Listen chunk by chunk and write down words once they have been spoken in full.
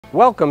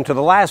Welcome to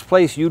the last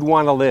place you'd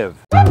want to live.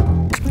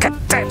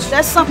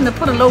 That's something to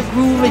put a little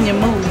groove in your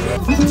mood.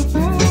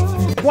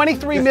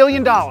 $23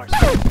 million.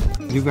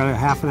 You've got a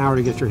half an hour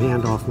to get your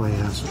hand off my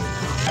ass.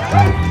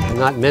 I'm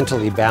not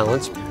mentally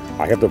balanced.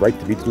 I have the right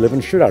to beat the living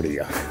shit out of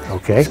you.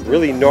 Okay.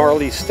 Really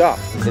gnarly stuff.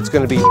 It's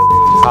going to be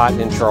hot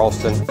in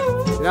Charleston.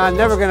 You know, I'm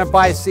never going to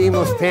buy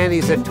seamless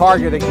panties at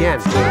Target again.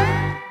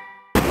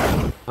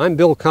 I'm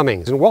Bill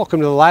Cummings, and welcome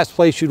to the last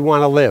place you'd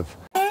want to live.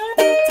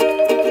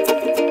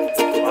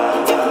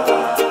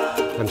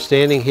 I'm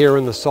standing here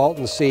in the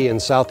Saltan Sea in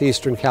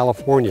southeastern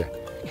California,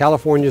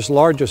 California's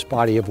largest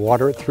body of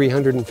water at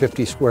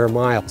 350 square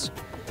miles.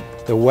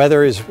 The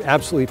weather is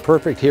absolutely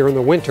perfect here in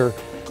the winter,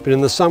 but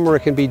in the summer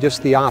it can be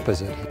just the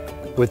opposite.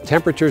 With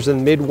temperatures in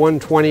the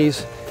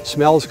mid-120s,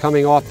 smells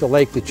coming off the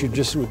lake that you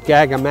just would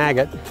gag a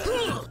maggot.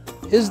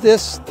 Is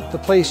this the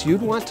place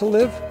you'd want to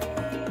live?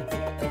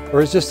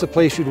 Or is this the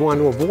place you'd want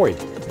to avoid?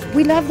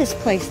 We love this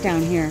place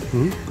down here.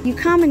 Mm-hmm. You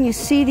come and you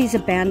see these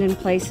abandoned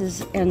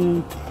places,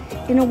 and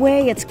in a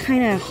way it's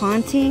kind of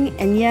haunting,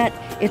 and yet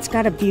it's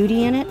got a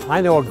beauty in it.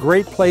 I know a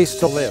great place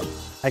to live.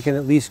 I can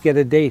at least get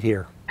a date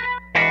here.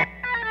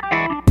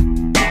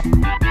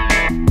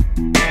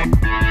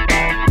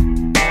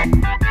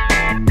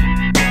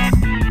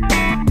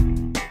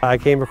 I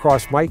came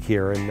across Mike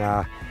here,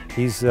 and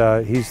he's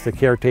the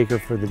caretaker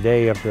for the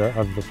day of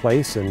the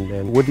place.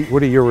 And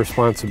what are your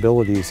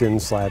responsibilities in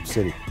Slab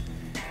City?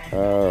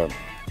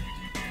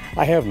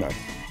 I have none.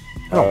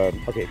 Oh.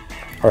 Okay,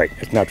 all right,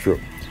 it's not true.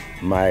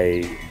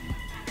 My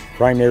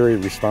primary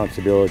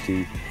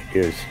responsibility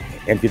is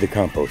empty the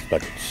compost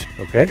buckets.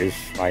 Okay.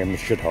 I am the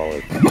shit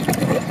hauler.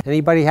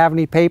 Anybody have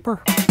any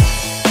paper?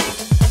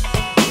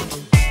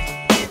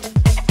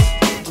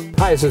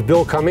 Hi, this is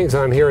Bill Cummings.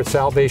 I'm here at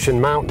Salvation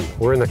Mountain.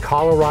 We're in the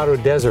Colorado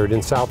Desert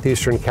in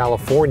southeastern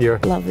California.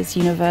 Love is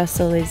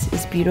universal,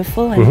 is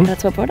beautiful, and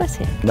that's what brought us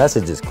here. The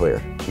message is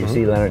clear. You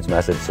see Leonard's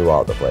message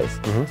throughout the place.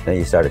 Then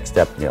you start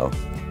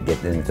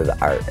getting into the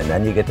art, and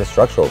then you get the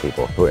structural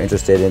people who are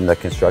interested in the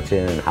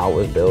construction and how it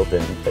was built,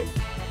 and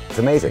it's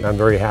amazing. I'm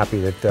very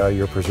happy that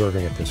you're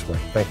preserving it this way.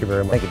 Thank you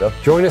very much. Thank you, Bill.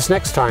 Join us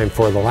next time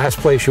for the last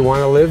place you want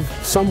to live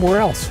somewhere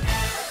else.